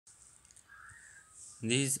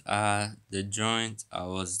These are the drawings I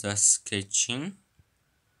was just sketching.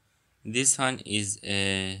 This one is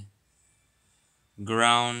a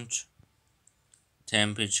ground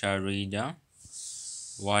temperature reader,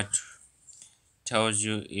 what tells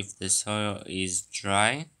you if the soil is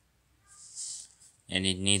dry and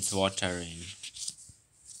it needs watering.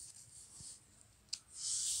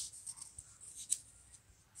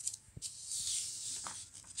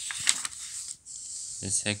 The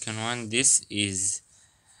second one, this is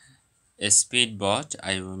a speedboat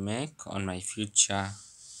I will make on my future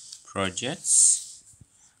projects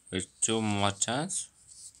with 2 motors.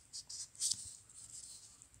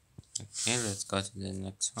 Okay, let's go to the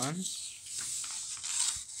next one.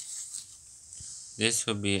 This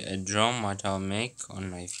will be a drum what I'll make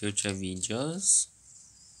on my future videos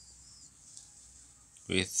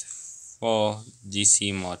with 4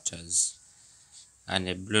 DC motors and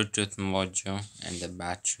a Bluetooth module and a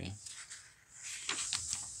battery.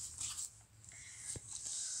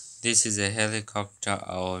 This is a helicopter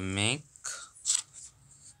I will make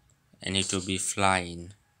and it will be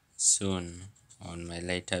flying soon on my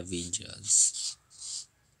later videos.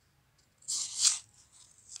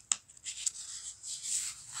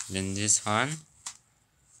 Then this one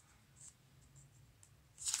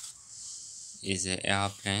is an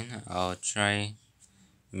airplane. I'll try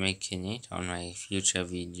making it on my future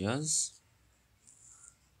videos,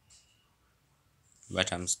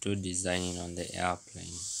 but I'm still designing on the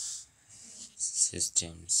airplane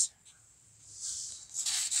systems.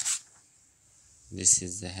 This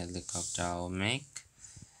is the helicopter I'll make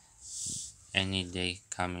any day,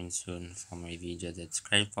 coming soon for my video.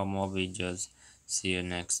 Subscribe for more videos. See you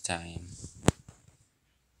next time.